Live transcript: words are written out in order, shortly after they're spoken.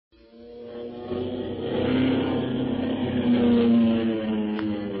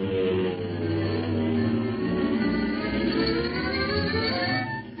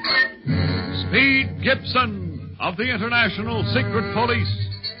Gibson of the International Secret Police.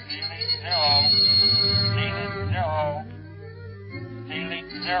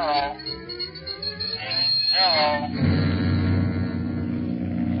 Zero.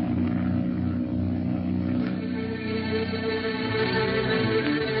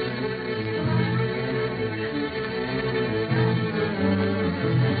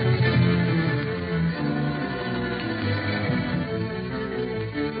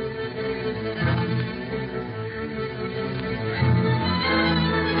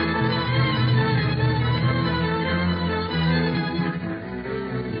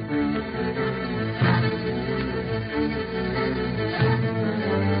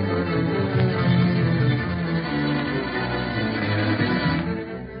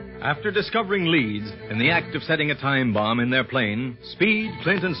 After discovering leads in the act of setting a time bomb in their plane, Speed,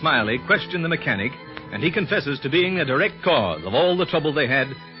 Clint, and Smiley question the mechanic, and he confesses to being the direct cause of all the trouble they had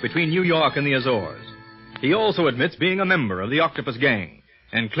between New York and the Azores. He also admits being a member of the Octopus gang,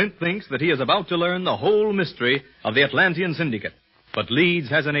 and Clint thinks that he is about to learn the whole mystery of the Atlantean Syndicate. But Leeds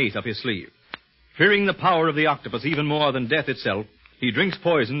has an ace up his sleeve. Fearing the power of the octopus even more than death itself, he drinks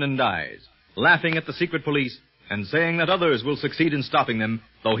poison and dies, laughing at the secret police and saying that others will succeed in stopping them,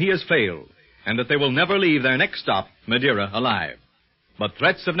 though he has failed, and that they will never leave their next stop, Madeira, alive. But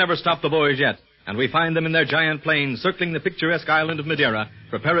threats have never stopped the boys yet, and we find them in their giant plane circling the picturesque island of Madeira,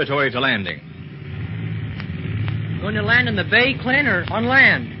 preparatory to landing. Going to land in the bay, Clint, or on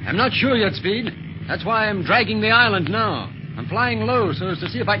land? I'm not sure yet, Speed. That's why I'm dragging the island now. I'm flying low so as to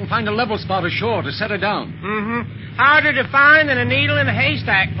see if I can find a level spot ashore to set her down. Mm-hmm. Harder to find than a needle in a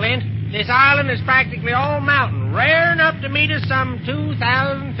haystack, Clint. This island is practically all mountain, rare enough to meet us some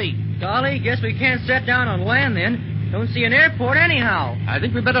 2,000 feet. Golly, guess we can't set down on land then. Don't see an airport anyhow. I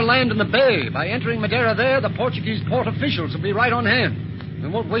think we better land in the bay. By entering Madeira there, the Portuguese port officials will be right on hand. We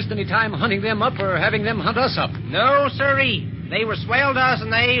won't waste any time hunting them up or having them hunt us up. No, sirree. They were swell to us in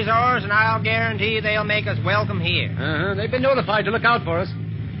the Azores, and I'll guarantee they'll make us welcome here. They've been notified to look out for us.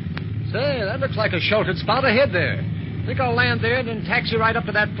 Say, that looks like a sheltered spot ahead there. I think I'll land there and then taxi right up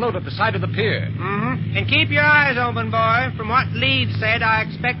to that float at the side of the pier. Mm-hmm. And keep your eyes open, boy. From what Leeds said, I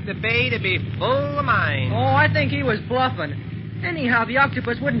expect the bay to be full of mines. Oh, I think he was bluffing. Anyhow, the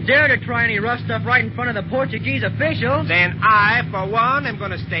octopus wouldn't dare to try any rough stuff right in front of the Portuguese officials. Then I, for one, am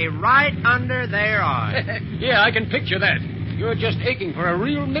going to stay right under their eyes. Yeah, I can picture that. You're just aching for a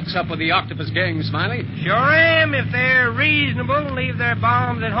real mix-up with the octopus gang, Smiley. Sure am, if they're reasonable and leave their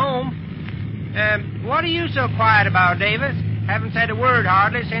bombs at home. What are you so quiet about, Davis? Haven't said a word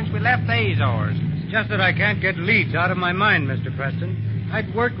hardly since we left the Azores. It's just that I can't get Leeds out of my mind, Mr. Preston.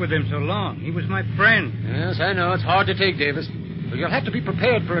 I'd worked with him so long. He was my friend. Yes, I know. It's hard to take, Davis. But you'll have to be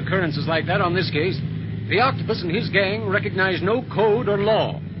prepared for occurrences like that on this case. The octopus and his gang recognize no code or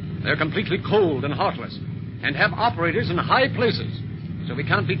law. They're completely cold and heartless, and have operators in high places. So we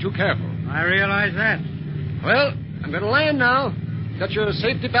can't be too careful. I realize that. Well, I'm going to land now. Got your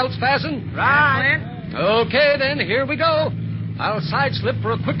safety belts fastened? Right. Okay, then, here we go. I'll side-slip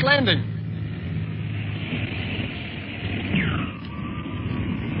for a quick landing.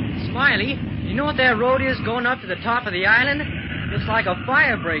 Smiley, you know what that road is going up to the top of the island? It's like a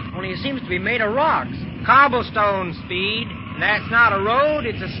fire break, only it seems to be made of rocks. Cobblestone, Speed. That's not a road,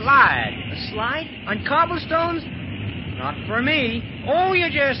 it's a slide. A slide? On cobblestones? Not for me. Oh, you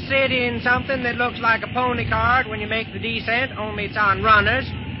just sit in something that looks like a pony cart when you make the descent, only it's on runners.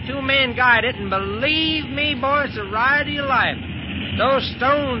 2 men guide it, and believe me, boy, it's the ride of your life. Those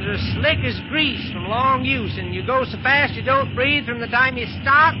stones are slick as grease from long use, and you go so fast you don't breathe from the time you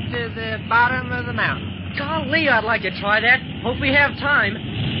stop to the bottom of the mountain. Golly, I'd like to try that. Hope we have time.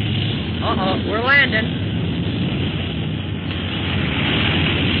 Uh-oh, we're landing.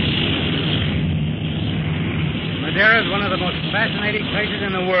 Madeira is one of the most fascinating places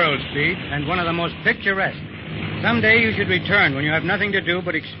in the world, Speed, and one of the most picturesque. Someday you should return when you have nothing to do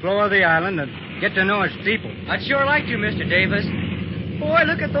but explore the island and get to know its people. I'd sure like to, Mr. Davis. Boy,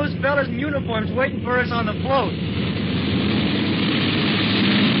 look at those fellas in uniforms waiting for us on the float.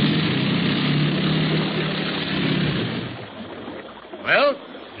 Well,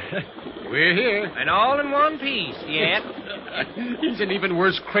 we're here. And all in one piece, yet. He's an even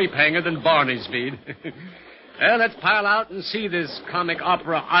worse crepe hanger than Barney, Speed. Well, let's pile out and see this comic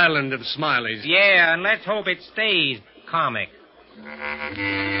opera island of Smileys. Yeah, and let's hope it stays comic.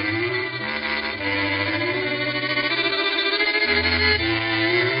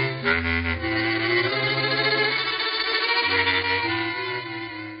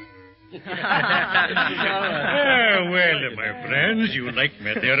 Well, my friends, you like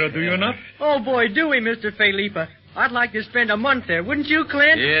Madeira, do you not? Oh, boy, do we, Mr. Felipa. I'd like to spend a month there, wouldn't you,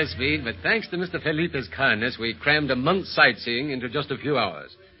 Clint? Yes, Speed, but thanks to Mr. Felipe's kindness, we crammed a month's sightseeing into just a few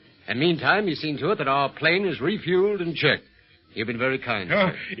hours. And meantime, he's seen to it that our plane is refueled and checked. You've been very kind,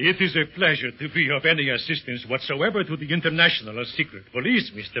 sir. It is a pleasure to be of any assistance whatsoever to the International Secret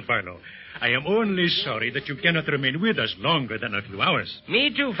Police, Mr. Barlow. I am only sorry that you cannot remain with us longer than a few hours.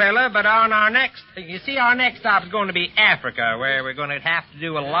 Me too, fella, but on our next... You see, our next stop is going to be Africa, where we're going to have to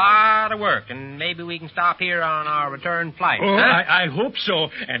do a lot of work, and maybe we can stop here on our return flight. Oh, huh? I hope so.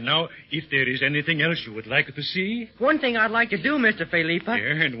 And now, if there is anything else you would like to see... One thing I'd like to do, Mr. Felipe.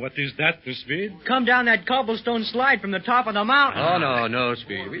 Yeah, and what is that, Speed? Come down that cobblestone slide from the top of the mountain. Oh, no,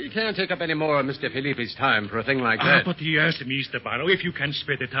 Speed. We can't take up any more of Mr. Felipe's time for a thing like that. But yes, Mr. Barlow, if you can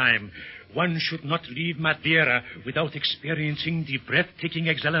spare the time... One should not leave Madeira without experiencing the breathtaking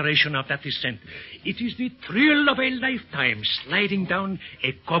exhilaration of that descent. It is the thrill of a lifetime sliding down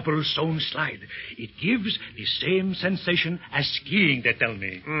a cobblestone slide. It gives the same sensation as skiing, they tell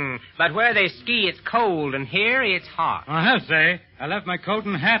me. But where they ski, it's cold, and here it's hot. I'll say. I left my coat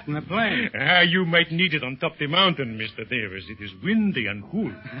and hat in the plane. You might need it on top the mountain, Mr. Davis. It is windy and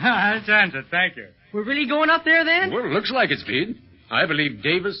cool. That's answered. Thank you. We're really going up there, then? Well, it looks like it, Speed. I believe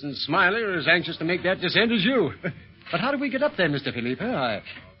Davis and Smiley are as anxious to make that descent as you. But how do we get up there, Mr. Felipe? I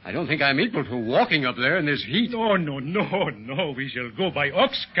don't think I'm equal to walking up there in this heat. Oh, no. We shall go by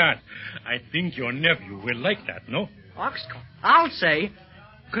ox cart. I think your nephew will like that, no? Ox cart? I'll say.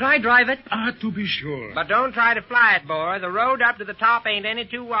 Could I drive it? To be sure. But don't try to fly it, boy. The road up to the top ain't any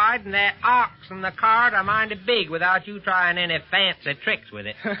too wide, and that ox and the cart are mighty big without you trying any fancy tricks with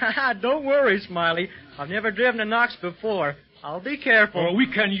it. Don't worry, Smiley. I've never driven an ox before. I'll be careful. Oh, we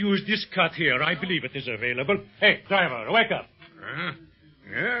can use this cart here. I believe it is available. Hey, driver, wake up.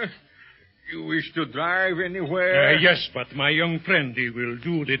 Yes? You wish to drive anywhere? Yes, but my young friend, he will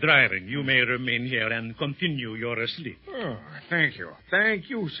do the driving. You may remain here and continue your sleep. Oh, thank you. Thank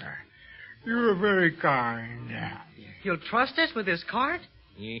you, sir. You're very kind. You'll trust us with this cart?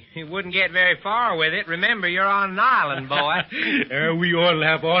 You wouldn't get very far with it. Remember, you're on an island, boy. We all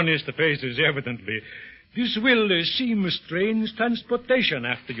have honest faces, evidently. This will seem strange transportation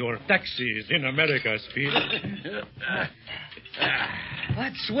after your taxis in America, Speed.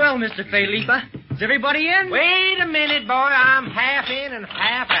 That's swell, Mr. Felipe. Is everybody in? Wait a minute, boy. I'm half in and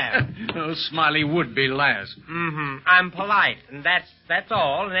half out. Oh, Smiley would be last. I'm polite, and that's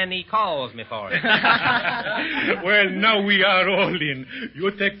all, and then he calls me for it. Well, now we are all in.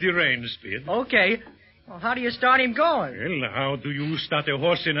 You take the reins, Speed. Okay. Well, how do you start him going? Well, how do you start a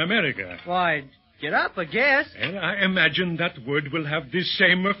horse in America? Why, get up, I guess. Well, I imagine that word will have the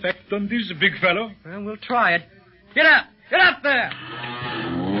same effect on this big fellow. Well, we'll try it. Get up! Get up there!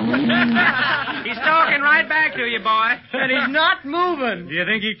 He's talking right back to you, boy. And he's not moving. Do you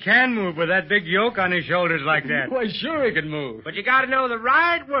think he can move with that big yoke on his shoulders like that? Why, sure he can move. But you got to know the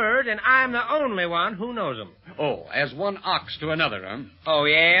right word, and I'm the only one who knows them. Oh, as one ox to another, huh? Oh,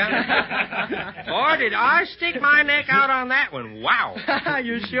 yeah? Boy, did I stick my neck out on that one. Wow.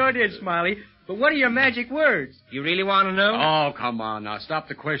 You sure did, Smiley. But what are your magic words? You really want to know? Oh, come on. Now, stop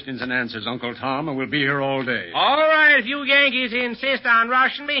the questions and answers, Uncle Tom, and we'll be here all day. All right, if you Yankees insist on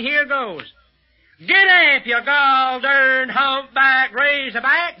rushing me, here goes. Get up, you gall-darned humpback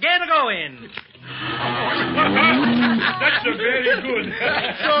razorback. Get a-going. That's a very good.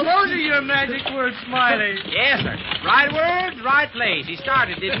 So those are your magic words, Smiley. Yes, sir. Right words, right place. He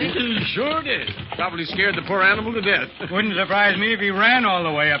started, didn't he? He sure did. Probably scared the poor animal to death. Wouldn't surprise me if he ran all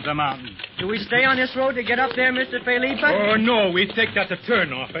the way up the mountain. Do we stay on this road to get up there, Mr. Felipe? Oh, no, we take that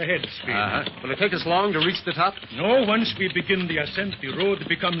turn off ahead, Speed. Will it take us long to reach the top? No, once we begin the ascent, the road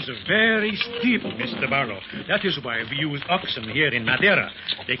becomes very steep, Mr. Barlow. That is why we use oxen here in Madeira.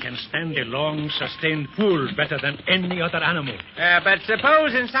 They can stand a long, sustained pull better than any other animal. But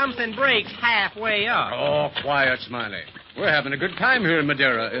supposing something breaks halfway up. Oh, quiet, Smiley. We're having a good time here in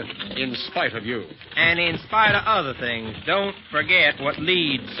Madeira, in spite of you. And in spite of other things, don't forget what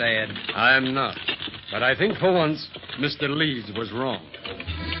Leeds said. I'm not. But I think for once, Mr. Leeds was wrong.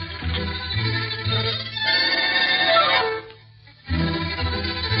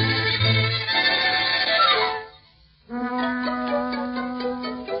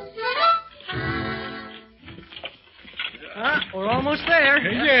 We're almost there.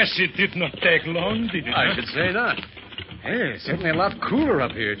 Yes, it did not take long, did it? I should say that. Hey, it's certainly a lot cooler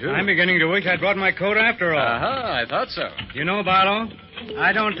up here, too. I'm beginning to wish I'd brought my coat after all. I thought so. You know, Barlow,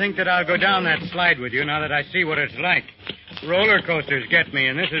 I don't think that I'll go down that slide with you now that I see what it's like. Roller coasters get me,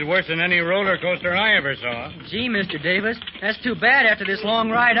 and this is worse than any roller coaster I ever saw. Gee, Mr. Davis, that's too bad after this long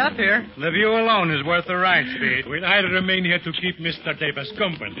ride up here. The view alone is worth the ride, Speed. Well, I'll remain here to keep Mr. Davis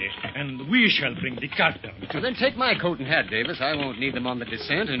company, and we shall bring the cart down. Well, then take my coat and hat, Davis. I won't need them on the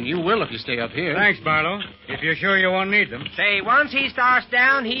descent, and you will if you stay up here. Thanks, Barlow. If you're sure you won't need them. Say, once he starts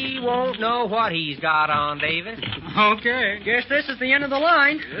down, he won't know what he's got on, Davis. Okay. Guess this is the end of the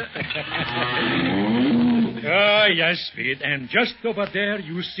line. Ah, yes, Speed. And just over there,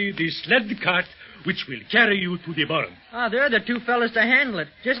 you see the sled cart, which will carry you to the barn. Ah, they're the two fellas to handle it.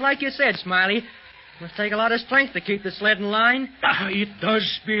 Just like you said, Smiley. Must take a lot of strength to keep the sled in line. Ah, it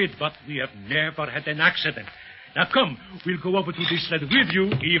does, Speed, but we have never had an accident. Now, come, we'll go over to the sled with you,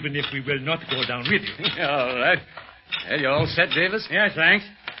 even if we will not go down with you. All right. Well, you all set, Davis? Yes, thanks.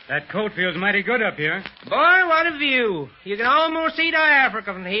 That coat feels mighty good up here. Boy, what a view. You can almost see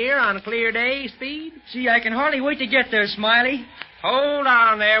Africa from here on a clear day, Speed. Gee, I can hardly wait to get there, Smiley. Hold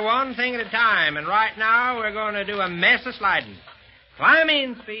on there, one thing at a time. And right now, we're going to do a mess of sliding. Climb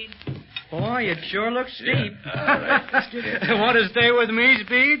in, Speed. Boy, it sure looks steep. All right. Want to stay with me,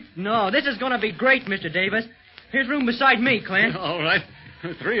 Speed? No, this is going to be great, Mr. Davis. Here's room beside me, Clint. All right.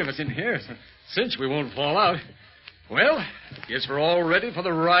 3 of us in here. Cinch we won't fall out. Well, guess we're all ready for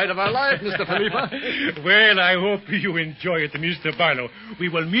the ride of our life, Mr. Felipe. Well, I hope you enjoy it, Mr. Barlow. We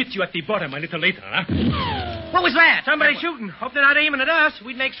will meet you at the bottom a little later, huh? What was that? Somebody shooting. Hope they're not aiming at us.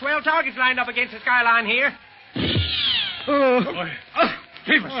 We'd make swell targets lined up against the skyline here.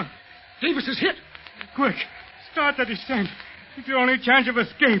 Davis. Davis is hit. Quick, start the descent. It's the only chance of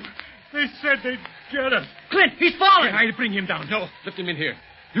escape. They said they'd get us. Clint, he's falling. I'll bring him down. No. Lift him in here.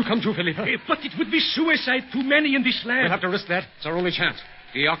 You come too, Felipe. But it would be suicide. Too many in this land. We'll have to risk that. It's our only chance.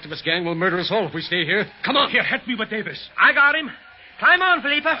 The Octopus gang will murder us all if we stay here. Come on. Here, help me with Davis. I got him. Climb on,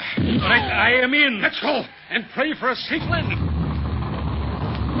 Felipe. All right, I am in. Let's go and pray for a safe landing.